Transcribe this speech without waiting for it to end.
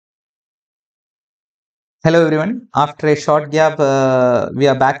Hello everyone. After a short gap, we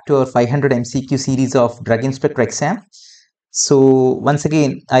are back to our 500 MCQ series of Drug Inspector exam. So once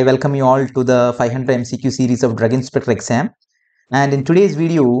again, I welcome you all to the 500 MCQ series of Drug Inspector exam. And in today's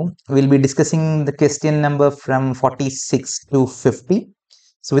video, we'll be discussing the question number from 46 to 50.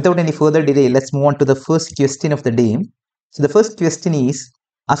 So without any further delay, let's move on to the first question of the day. So the first question is,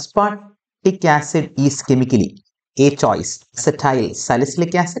 aspartic acid is chemically A choice, acetyl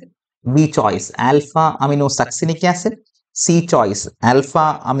salicylic acid, B choice, alpha aminosuccinic acid, C choice,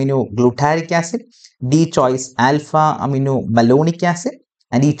 alpha aminoglutaric acid, D choice, alpha aminomalonic acid,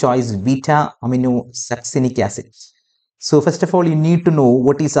 and E choice, beta aminosuccinic acid. So first of all, you need to know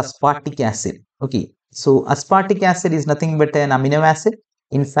what is aspartic acid. Okay, so aspartic acid is nothing but an amino acid.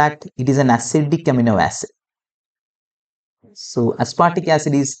 In fact, it is an acidic amino acid. So aspartic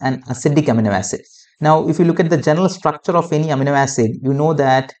acid is an acidic amino acid. Now, if you look at the general structure of any amino acid, you know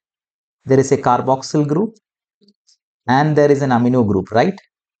that there is a carboxyl group and there is an amino group, right?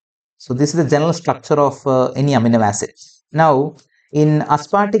 So this is the general structure of any amino acid. Now, in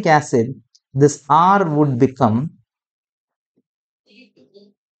aspartic acid, this R would become,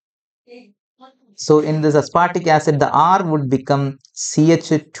 so in this aspartic acid, the R would become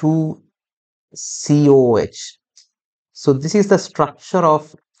CH2COOH. So this is the structure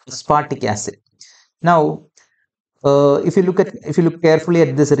of aspartic acid. Now, if you look carefully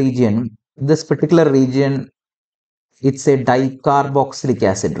at this region, this particular region, it's a dicarboxylic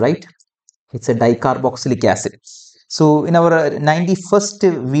acid, right? It's a dicarboxylic acid. So in our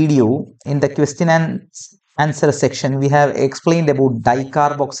 91st video, in the question and answer section, we have explained about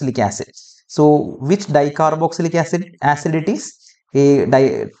dicarboxylic acid. So which dicarboxylic acid it is?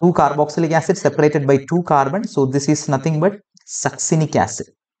 Two carboxylic acid separated by two carbon. So this is nothing but succinic acid.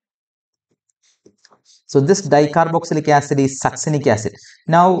 So this dicarboxylic acid is succinic acid.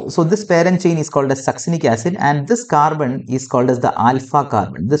 Now, so this parent chain is called as succinic acid, and this carbon is called as the alpha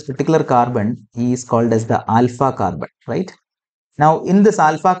carbon. This particular carbon is called as the alpha carbon, right? Now, in this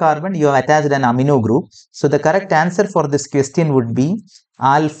alpha carbon, you have attached an amino group. So the correct answer for this question would be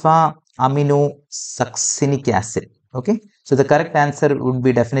alpha amino succinic acid. Okay. So the correct answer would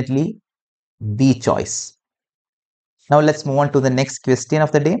be definitely B choice. Now let's move on to the next question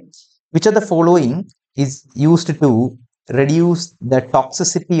of the day. Which of the following is used to reduce the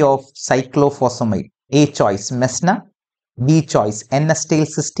toxicity of cyclophosphamide? A choice, mesna. B choice,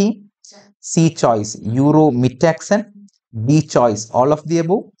 N-acetylcysteine. C choice, urometaxan. D choice, all of the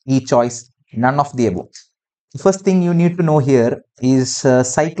above. E choice, none of the above. The first thing you need to know here is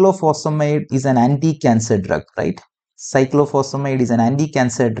cyclophosphamide is an anti-cancer drug, right? Cyclophosphamide is an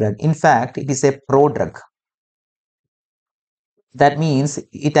anti-cancer drug. In fact, it is a pro-drug. That means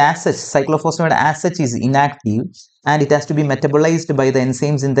it as such, cyclophosphamide as such is inactive and it has to be metabolized by the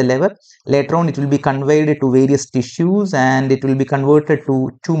enzymes in the liver. Later on, it will be conveyed to various tissues and it will be converted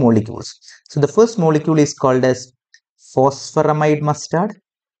to two molecules. So the first molecule is called as phosphoramide mustard.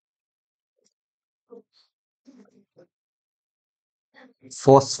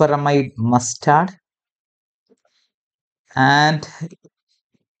 Phosphoramide mustard. And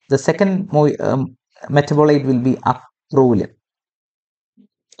the second metabolite will be acrolein.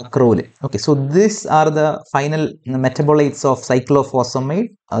 Okay, so these are the final metabolites of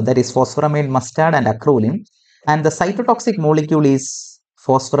cyclophosphamide, that is phosphoramide mustard and acrolein, and the cytotoxic molecule is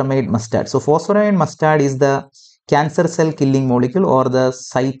phosphoramide mustard. So phosphoramide mustard is the cancer cell killing molecule or the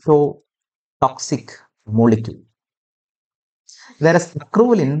cytotoxic molecule, whereas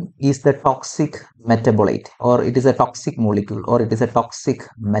acrolein is the toxic metabolite, or it is a toxic molecule, or it is a toxic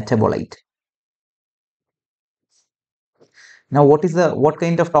metabolite. Now, what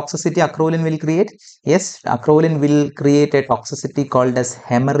kind of toxicity acrolein will create? Yes, acrolein will create a toxicity called as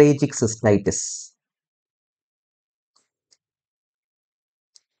hemorrhagic cystitis.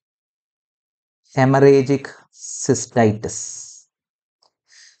 Hemorrhagic cystitis.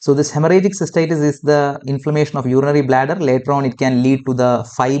 So this hemorrhagic cystitis is the inflammation of urinary bladder. Later on, it can lead to the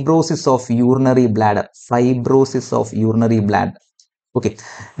fibrosis of urinary bladder. Fibrosis of urinary bladder. Okay.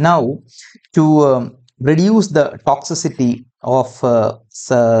 Now, to reduce the toxicity of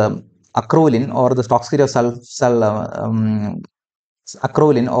acrolein or the toxicity of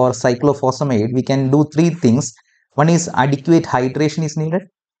acrolein or cyclophosphamide, we can do three things. One is adequate hydration is needed.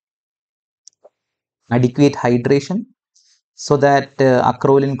 Adequate hydration so that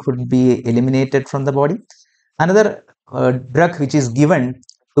acrolein could be eliminated from the body. Another drug which is given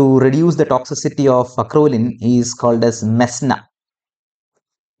to reduce the toxicity of acrolein is called as mesna.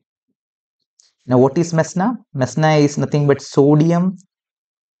 Now, what is mesna? Mesna is nothing but sodium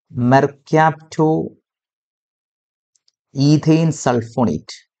mercaptoethane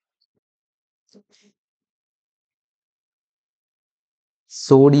sulfonate.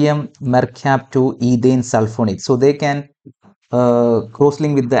 sodium mercaptoethane sulfonate. So they can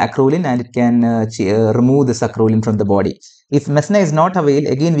cross-link with the acrolein and it can remove this acrolein from the body. If mesna is not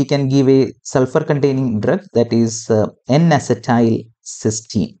available, again we can give a sulfur-containing drug, that is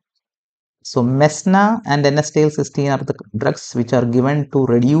N-acetylcysteine. So mesna and N-acetylcysteine are the drugs which are given to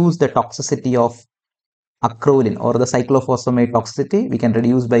reduce the toxicity of acrolein or the cyclophosphamide toxicity. We can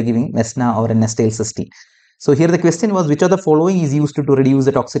reduce by giving mesna or N-acetylcysteine. So here the question was, which of the following is used to reduce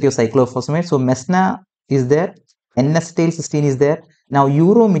the toxicity of cyclophosphamide? So mesna is there, N-acetylcysteine is there. Now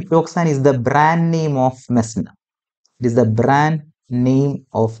urometoxan is the brand name of mesna. It is the brand name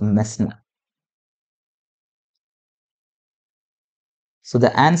of mesna. So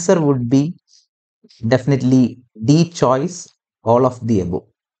the answer would be definitely D choice, all of the above.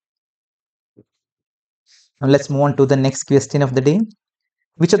 Now let's move on to the next question of the day.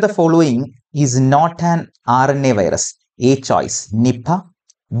 Which of the following is not an RNA virus? A choice Nipah,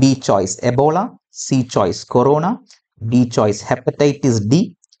 B choice Ebola, C choice Corona, D choice hepatitis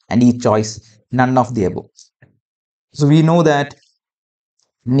D, and E choice none of the above. So we know that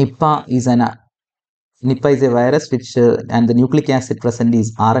Nipah is a virus which and the nucleic acid present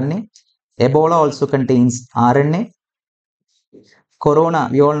is RNA. Ebola also contains RNA. Corona,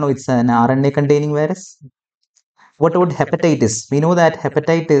 we all know it's an RNA containing virus. What about hepatitis? We know that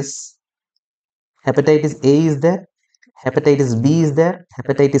hepatitis A is there, hepatitis B is there,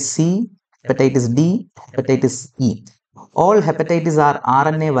 hepatitis C, hepatitis D, hepatitis E. All hepatitis are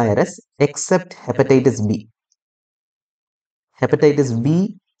RNA virus except hepatitis B. Hepatitis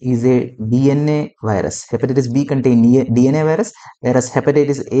B is a DNA virus. Hepatitis B contains DNA virus, whereas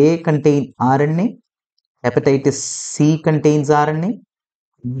hepatitis A contains RNA, hepatitis C contains RNA,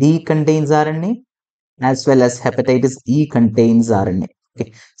 D contains RNA, as well as hepatitis E contains RNA.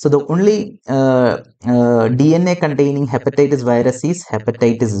 Okay, so the only DNA containing hepatitis virus is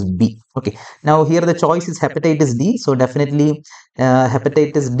hepatitis B. Okay, now here the choice is hepatitis D, so definitely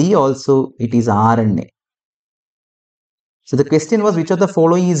hepatitis D also it is RNA. So the question was, which of the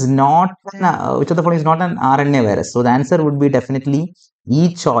following is not an RNA virus? So the answer would be definitely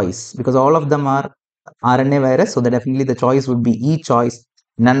E choice, because all of them are RNA virus. So definitely the choice would be E choice,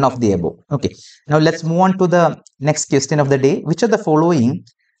 none of the above. Okay. Now let's move on to the next question of the day. Which of the following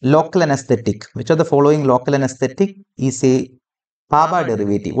local anesthetic? Which of the following local anesthetic is a PABA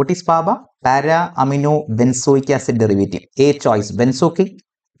derivative? What is PABA? Para amino benzoic acid derivative. A choice benzocaine,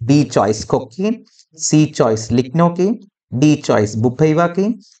 B choice cocaine, C choice lignocaine, D choice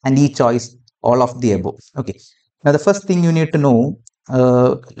bupivacaine, and E choice all of the above. Okay. Now the first thing you need to know,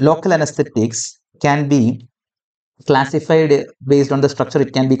 local anesthetics can be classified based on the structure.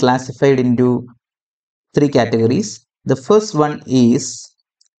 It can be classified into three categories. The first one is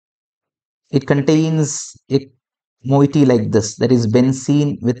it contains a moiety like this, that is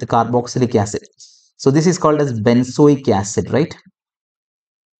benzene with carboxylic acid. So this is called as benzoic acid, right?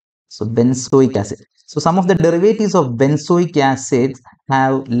 So benzoic acid. So some of the derivatives of benzoic acid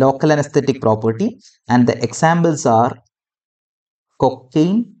have local anesthetic property, and the examples are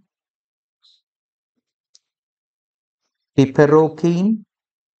cocaine, piperocaine,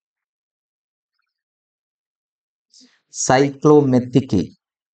 cyclomethicane.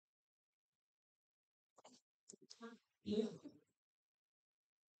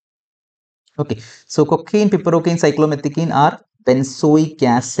 Okay, so cocaine, piperocaine, cyclomethicane are benzoic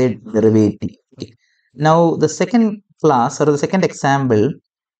acid derivative. Okay. Now the second class or the second example,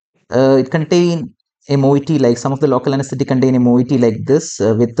 it contain a moiety like some of the local anesthetic contain a moiety like this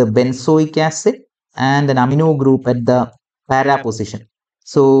with the benzoic acid and an amino group at the para position.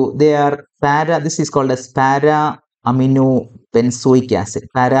 So they are para. This is called as para amino benzoic acid,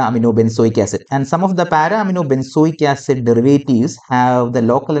 para-aminobenzoic acid. And some of the para-aminobenzoic acid derivatives have the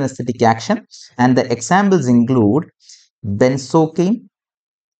local anesthetic action, and the examples include benzocaine,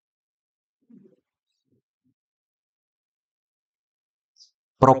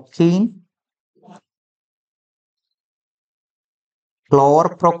 procaine,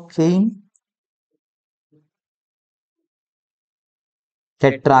 chlorprocaine,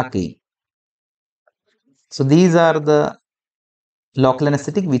 tetracaine. So these are the local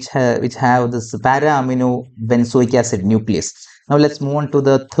anesthetic which have this para-aminobenzoic acid nucleus. Now let's move on to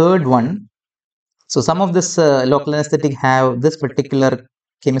the third one. So some of this local anesthetic have this particular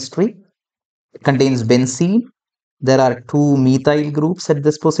chemistry. It contains benzene. There are two methyl groups at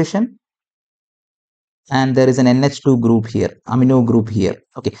this position, and there is an NH2 group here, amino group here.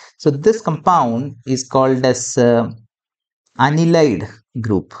 Okay, so this compound is called as anilide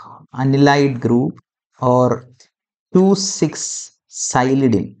group or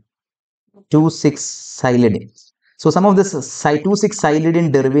 2,6-silidine. 2,6-silidine. So some of this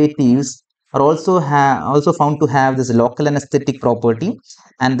 2,6-silidin derivatives are also found to have this local anesthetic property,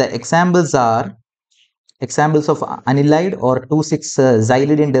 and the examples of anilide or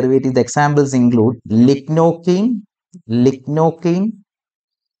 2,6-xylidine derivative. The examples include lignocaine. Lignocaine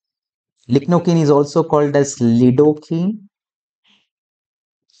is also called as lidocaine.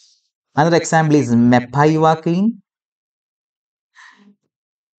 Another example is mepivacaine.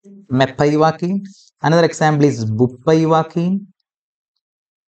 Another example is bupivacaine,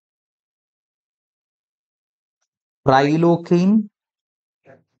 prilocaine.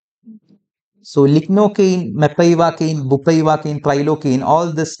 So lignocaine, mepivacaine, bupivacaine, prilocaine,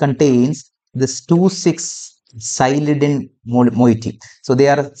 all this contains this 2,6-xylidine moiety. So they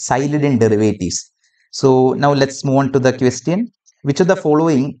are xylidine derivatives. So now let's move on to the question. Which of the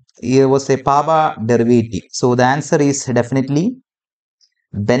following was a PABA derivative? So the answer is definitely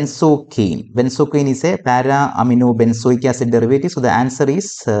benzocaine. Benzocaine is a para-aminobenzoic acid derivative. So the answer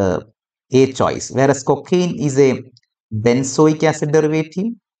is A choice. Whereas cocaine is a benzoic acid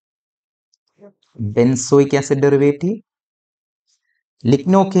derivative.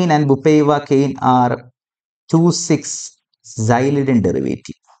 Lignocaine and bupivacaine are 2,6-xylidine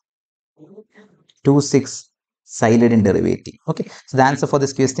derivative. 2,6-xylidine derivative. Okay. So the answer for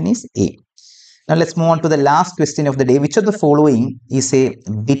this question is A. Now let's move on to the last question of the day. Which of the following is a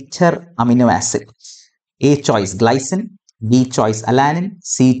bitter amino acid? A choice glycine, B choice alanine,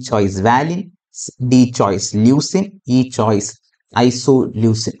 C choice valine, D choice leucine, E choice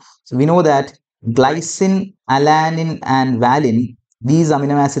isoleucine. So we know that glycine, alanine and valine, these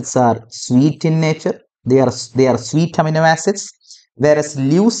amino acids are sweet in nature. They are sweet amino acids, whereas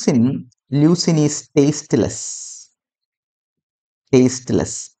leucine is tasteless.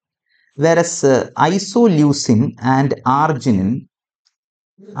 Whereas isoleucine and arginine,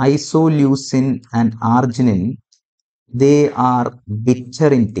 they are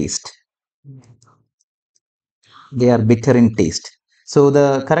bitter in taste. So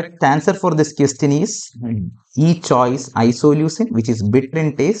the correct answer for this question is E choice isoleucine, which is bitter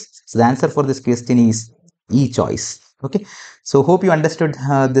in taste. So the answer for this question is E choice. Okay. So hope you understood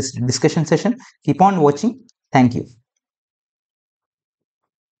this discussion session. Keep on watching. Thank you.